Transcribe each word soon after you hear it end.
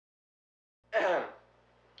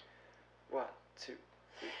1, 2,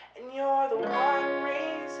 3. And you're the one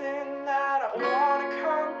reason that I wanna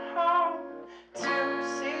come home to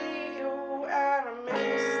see you, and I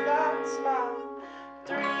miss that smile.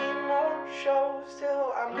 3 more shows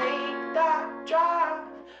till I make that drive.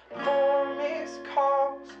 4 missed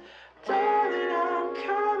calls, darling, I'm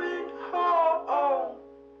coming home.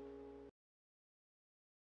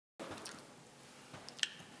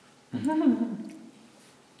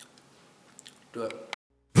 Do it.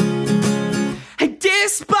 And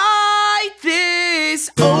despite this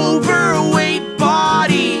overweight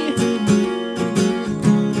body,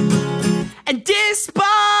 and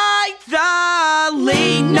despite the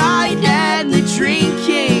late night and the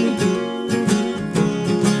drinking,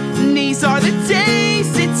 these are the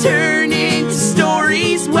days that turn into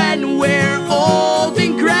stories when we're old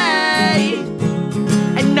and gray.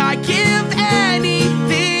 And I give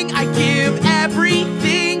anything, I give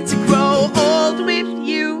everything to grow old with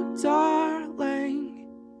you, darling.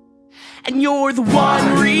 And you're the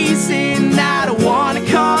one reason that I wanna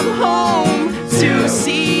come home to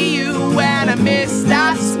see you, and I miss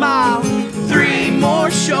that smile. 3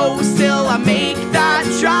 more shows till I make that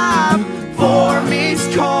drive. 4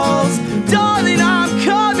 missed calls, darling, I'm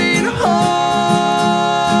coming home.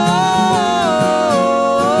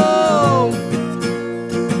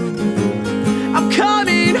 I'm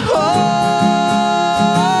coming home.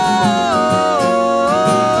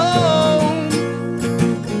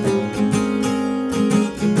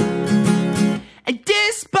 And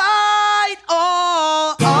despite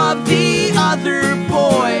all of the other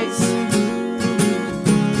boys,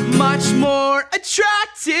 much more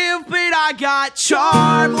attractive, but I got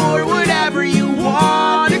charm, or whatever you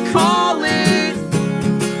want to call it.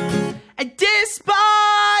 And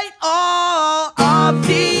despite all of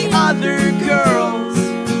the other girls,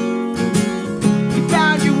 you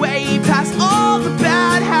found your way past all the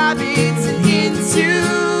bad habits and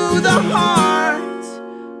into the heart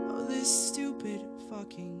of this stupid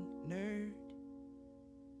fucking nerd.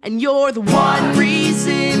 And you're the one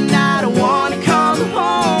reason that I wanna come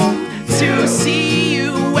home to see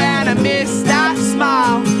you, and I miss that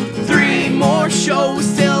smile. 3 more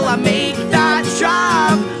shows till I make that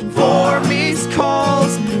drive. 4 missed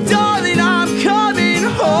calls, darling, I'm coming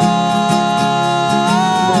home.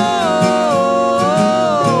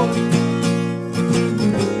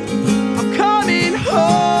 I'm coming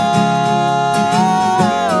home.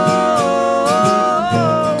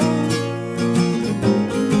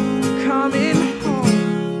 Coming home.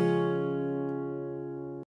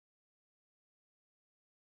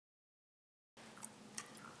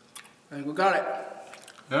 I think we got it.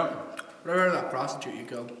 Yep. Where did that prostitute you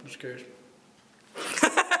go? I'm just curious.